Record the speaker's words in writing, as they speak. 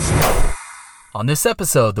On this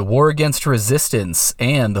episode, the war against resistance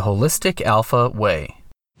and the Holistic Alpha Way.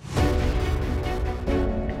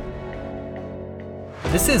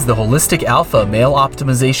 This is the Holistic Alpha Male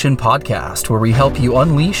Optimization Podcast, where we help you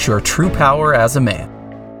unleash your true power as a man.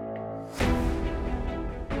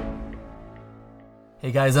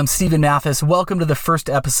 Hey guys, I'm Stephen Mathis. Welcome to the first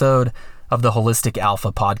episode of the Holistic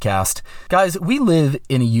Alpha Podcast. Guys, we live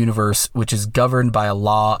in a universe which is governed by a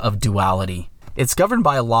law of duality. It's governed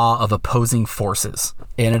by a law of opposing forces,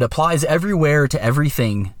 and it applies everywhere to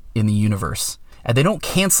everything in the universe. And they don't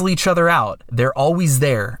cancel each other out. They're always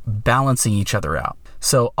there, balancing each other out.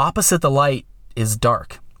 So opposite the light is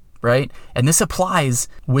dark, right? And this applies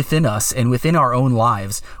within us and within our own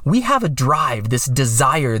lives. We have a drive, this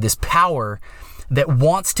desire, this power that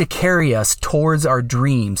wants to carry us towards our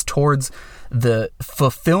dreams, towards the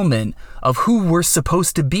fulfillment of who we're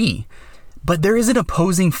supposed to be. But there is an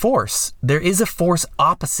opposing force. There is a force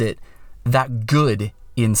opposite that good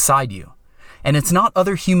inside you. And it's not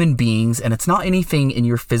other human beings, and it's not anything in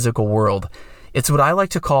your physical world. It's what I like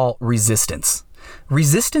to call resistance.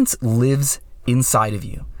 Resistance lives inside of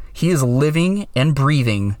you. He is living and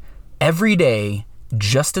breathing every day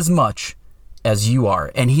just as much as you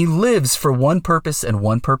are. And he lives for one purpose and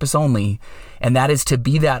one purpose only, and that is to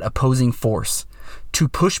be that opposing force, to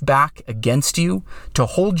push back against you, to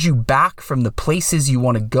hold you back from the places you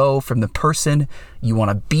want to go, from the person you want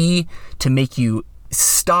to be, to make you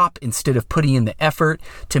stop instead of putting in the effort,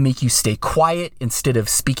 to make you stay quiet instead of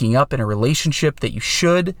speaking up in a relationship that you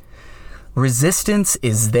should. Resistance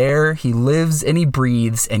is there. He lives and he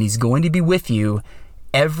breathes, and he's going to be with you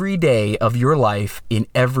every day of your life in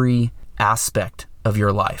every aspect of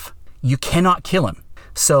your life. You cannot kill him.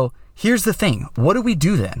 So here's the thing. What do we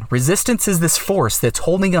do then? Resistance is this force that's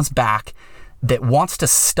holding us back, that wants to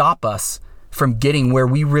stop us from getting where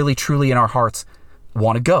we really truly in our hearts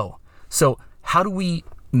want to go. So how do we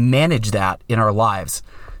manage that in our lives?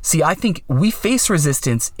 See, I think we face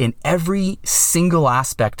resistance in every single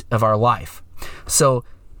aspect of our life. So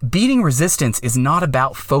beating resistance is not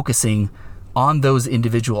about focusing on those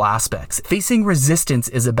individual aspects. Facing resistance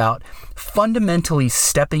is about fundamentally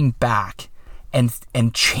stepping back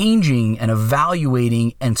and changing and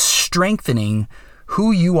evaluating and strengthening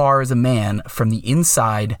who you are as a man from the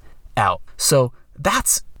inside out. So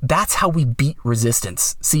that's how we beat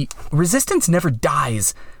resistance. See, resistance never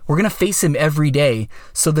dies. We're going to face him every day.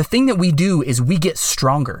 So the thing that we do is we get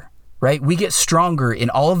stronger, right? We get stronger in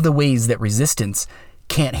all of the ways that resistance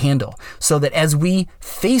can't handle. So that as we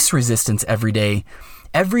face resistance every day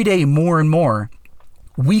more and more,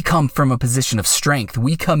 we come from a position of strength.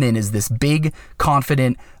 We come in as this big,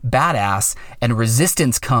 confident badass, and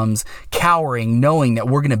resistance comes cowering, knowing that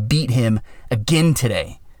we're going to beat him again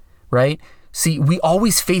today, right? See, we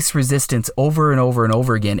always face resistance over and over and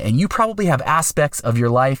over again, and you probably have aspects of your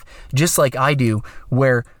life, just like I do,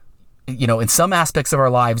 where, in some aspects of our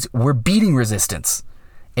lives, we're beating resistance,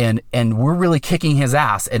 and we're really kicking his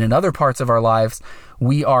ass, and in other parts of our lives,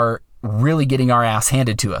 we are really getting our ass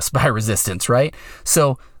handed to us by resistance, right?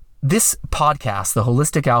 So this podcast, the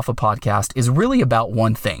Holistic Alpha Podcast, is really about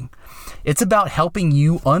one thing. It's about helping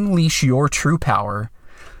you unleash your true power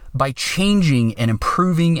by changing and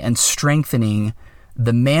improving and strengthening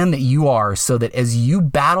the man that you are, so that as you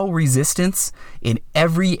battle resistance in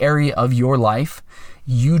every area of your life,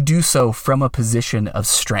 you do so from a position of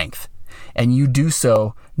strength. And you do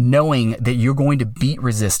so knowing that you're going to beat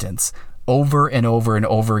resistance over and over and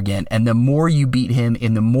over again. And the more you beat him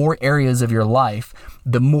in the more areas of your life,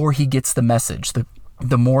 the more he gets the message,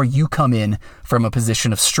 the more you come in from a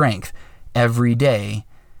position of strength every day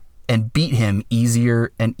and beat him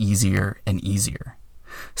easier and easier and easier.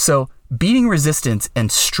 So beating resistance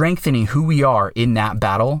and strengthening who we are in that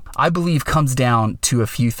battle, I believe, comes down to a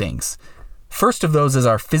few things. First of those is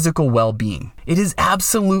our physical well-being. It is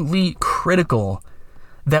absolutely critical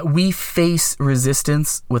that we face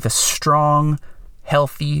resistance with a strong,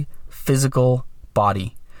 healthy, physical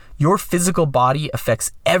body. Your physical body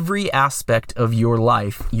affects every aspect of your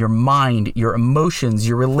life, your mind, your emotions,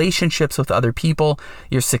 your relationships with other people,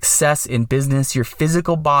 your success in business. Your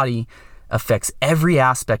physical body affects every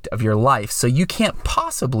aspect of your life. So we can't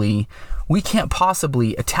possibly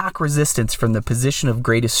attack resistance from the position of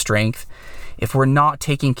greatest strength if we're not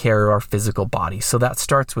taking care of our physical body. So that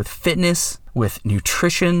starts with fitness, with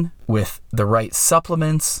nutrition, with the right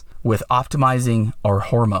supplements, with optimizing our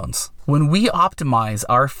hormones. When we optimize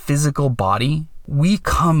our physical body, we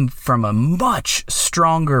come from a much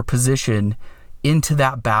stronger position into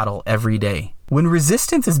that battle every day. When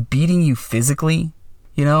resistance is beating you physically,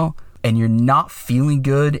 and you're not feeling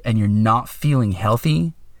good and you're not feeling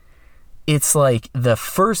healthy, it's like the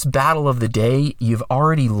first battle of the day you've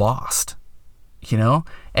already lost,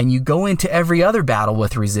 and you go into every other battle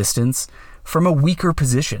with resistance from a weaker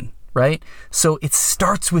position, right? So it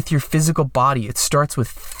starts with your physical body. It starts with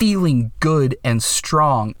feeling good and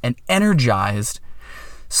strong and energized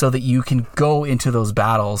so that you can go into those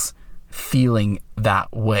battles feeling that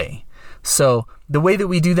way. So the way that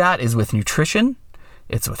we do that is with nutrition,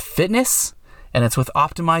 it's with fitness, and it's with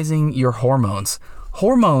optimizing your hormones.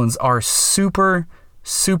 Hormones are super,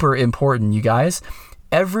 super important, you guys.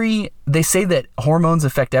 They say that hormones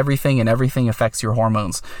affect everything and everything affects your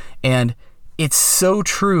hormones. And it's so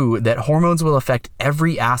true that hormones will affect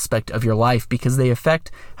every aspect of your life because they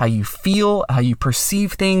affect how you feel, how you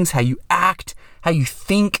perceive things, how you act, how you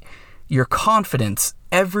think, your confidence,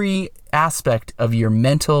 every aspect of your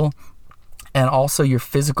mental and also your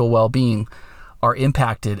physical well-being are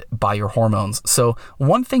impacted by your hormones. So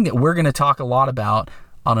one thing that we're going to talk a lot about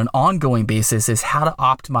on an ongoing basis is how to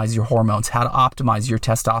optimize your hormones, how to optimize your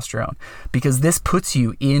testosterone, because this puts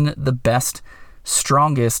you in the best,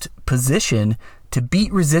 strongest position to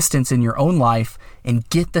beat resistance in your own life and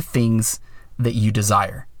get the things that you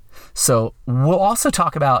desire. So we'll also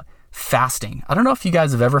talk about fasting. I don't know if you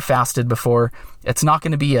guys have ever fasted before. It's not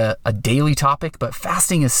going to be a daily topic, but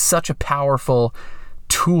fasting is such a powerful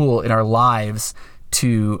tool in our lives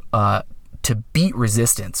to beat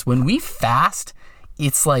resistance. When we fast,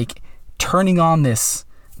 it's like turning on this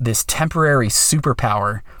temporary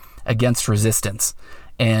superpower against resistance.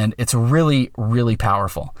 And it's really, really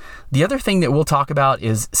powerful. The other thing that we'll talk about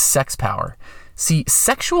is sex power. See,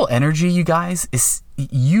 sexual energy, you guys, is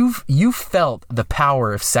you've felt the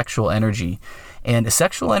power of sexual energy. And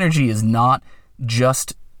sexual energy is not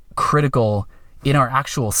just critical in our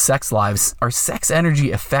actual sex lives. Our sex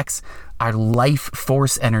energy affects our life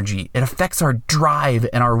force energy. It affects our drive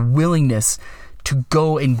and our willingness to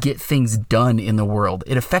go and get things done in the world.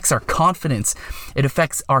 It affects our confidence. It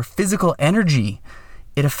affects our physical energy.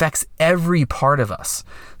 It affects every part of us.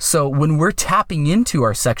 So when we're tapping into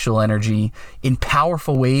our sexual energy in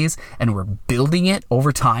powerful ways and we're building it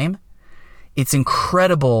over time, it's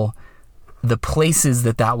incredible the places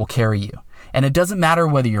that will carry you. And it doesn't matter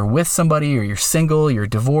whether you're with somebody or you're single, you're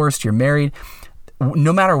divorced, you're married.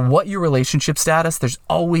 No matter what your relationship status, there's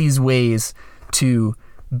always ways to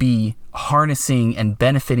be harnessing and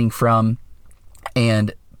benefiting from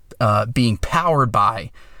and being powered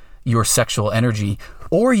by your sexual energy,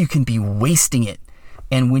 or you can be wasting it.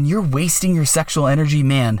 And when you're wasting your sexual energy,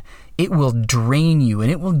 man, it will drain you,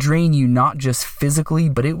 and it will drain you not just physically,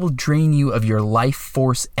 but it will drain you of your life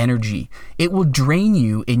force energy. It will drain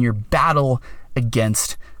you in your battle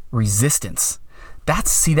against resistance.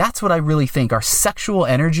 That's what I really think. Our sexual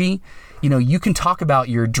energy, you can talk about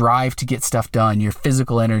your drive to get stuff done, your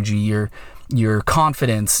physical energy, your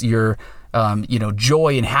confidence, your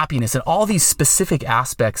joy and happiness, and all these specific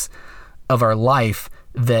aspects of our life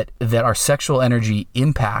that our sexual energy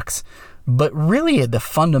impacts. But really at the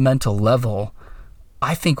fundamental level,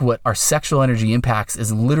 I think what our sexual energy impacts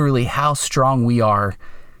is literally how strong we are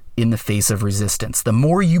in the face of resistance. The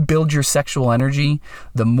more you build your sexual energy,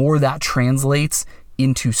 the more that translates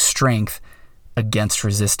into strength against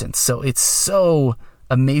resistance. So it's so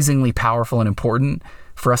amazingly powerful and important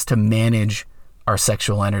for us to manage our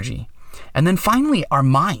sexual energy. And then finally, our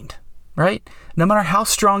mind, right? No matter how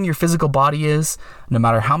strong your physical body is, no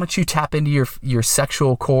matter how much you tap into your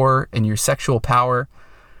sexual core and your sexual power,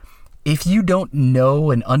 if you don't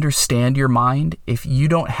know and understand your mind, if you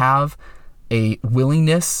don't have a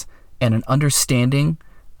willingness and an understanding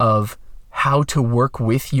of how to work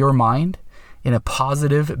with your mind in a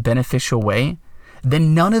positive, beneficial way,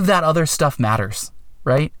 then none of that other stuff matters,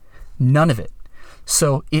 right? None of it.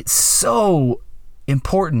 So it's so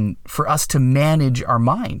important for us to manage our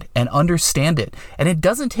mind and understand it. And it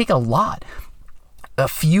doesn't take a lot. A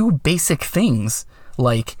few basic things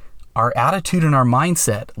like our attitude and our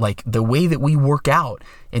mindset, like the way that we work out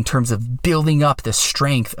in terms of building up the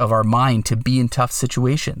strength of our mind to be in tough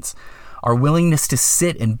situations, our willingness to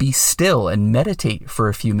sit and be still and meditate for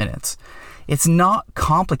a few minutes. It's not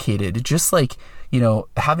complicated. Just like,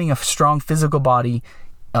 having a strong physical body,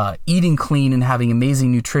 eating clean and having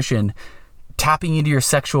amazing nutrition, tapping into your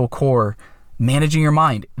sexual core, managing your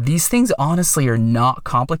mind. These things honestly are not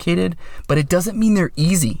complicated, but it doesn't mean they're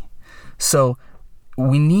easy. So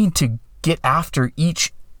we need to get after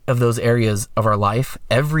each of those areas of our life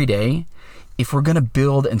every day if we're going to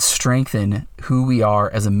build and strengthen who we are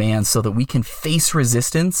as a man so that we can face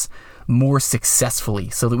resistance more successfully,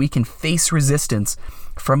 so that we can face resistance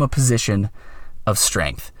from a position of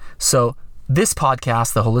strength. So this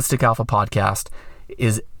podcast, the Holistic Alpha Podcast,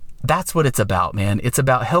 is That's what it's about, man. It's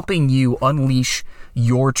about helping you unleash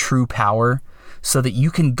your true power so that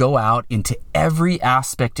you can go out into every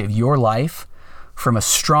aspect of your life from a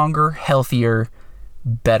stronger, healthier,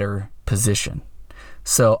 better position.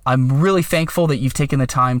 So I'm really thankful that you've taken the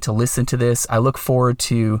time to listen to this. I look forward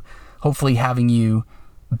to hopefully having you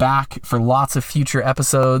back for lots of future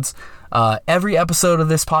episodes. Every episode of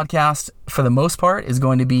this podcast, for the most part, is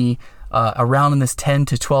going to be around in this 10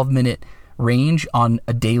 to 12 minute range on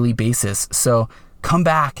a daily basis. So come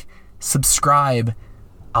back, subscribe.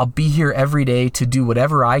 I'll be here every day to do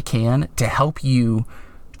whatever I can to help you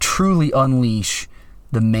truly unleash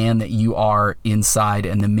the man that you are inside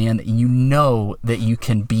and the man that you know that you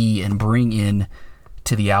can be and bring in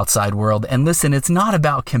to the outside world. And listen, it's not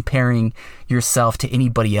about comparing yourself to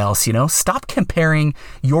anybody else, Stop comparing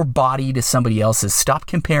your body to somebody else's. Stop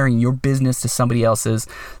comparing your business to somebody else's.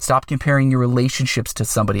 Stop comparing your relationships to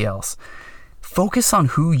somebody else. Focus on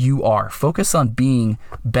who you are. Focus on being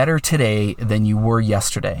better today than you were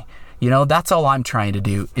yesterday. That's all I'm trying to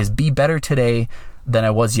do, is be better today than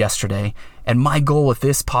I was yesterday. And my goal with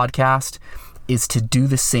this podcast is to do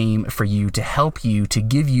the same for you, to help you, to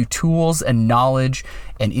give you tools and knowledge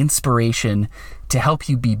and inspiration to help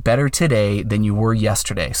you be better today than you were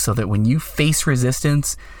yesterday, so that when you face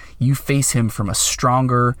resistance, you face him from a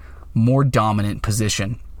stronger, more dominant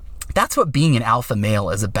position. That's what being an alpha male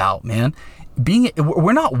is about, man.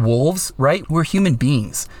 We're not wolves, right? We're human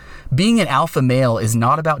beings. Being an alpha male is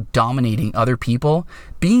not about dominating other people.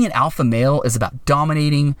 Being an alpha male is about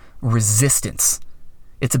dominating resistance.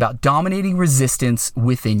 It's about dominating resistance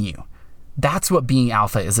within you. That's what being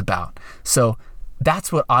alpha is about. So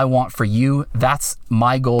that's what I want for you. That's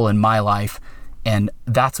my goal in my life. And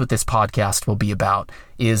that's what this podcast will be about,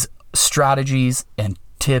 is strategies and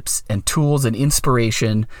tips and tools and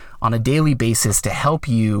inspiration on a daily basis to help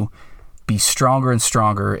you be stronger and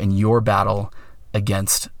stronger in your battle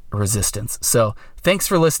against resistance. So thanks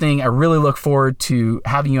for listening. I really look forward to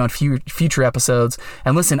having you on future episodes.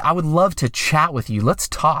 And listen, I would love to chat with you. Let's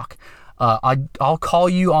talk. I'll call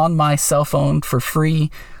you on my cell phone for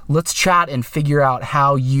free. Let's chat and figure out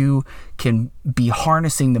how you can be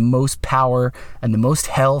harnessing the most power and the most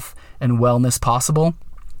health and wellness possible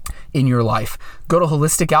in your life. Go to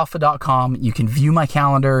holisticalpha.com. You can view my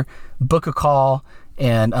calendar, book a call,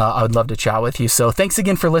 and I would love to chat with you. So thanks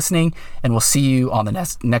again for listening, and we'll see you on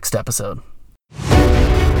the next episode.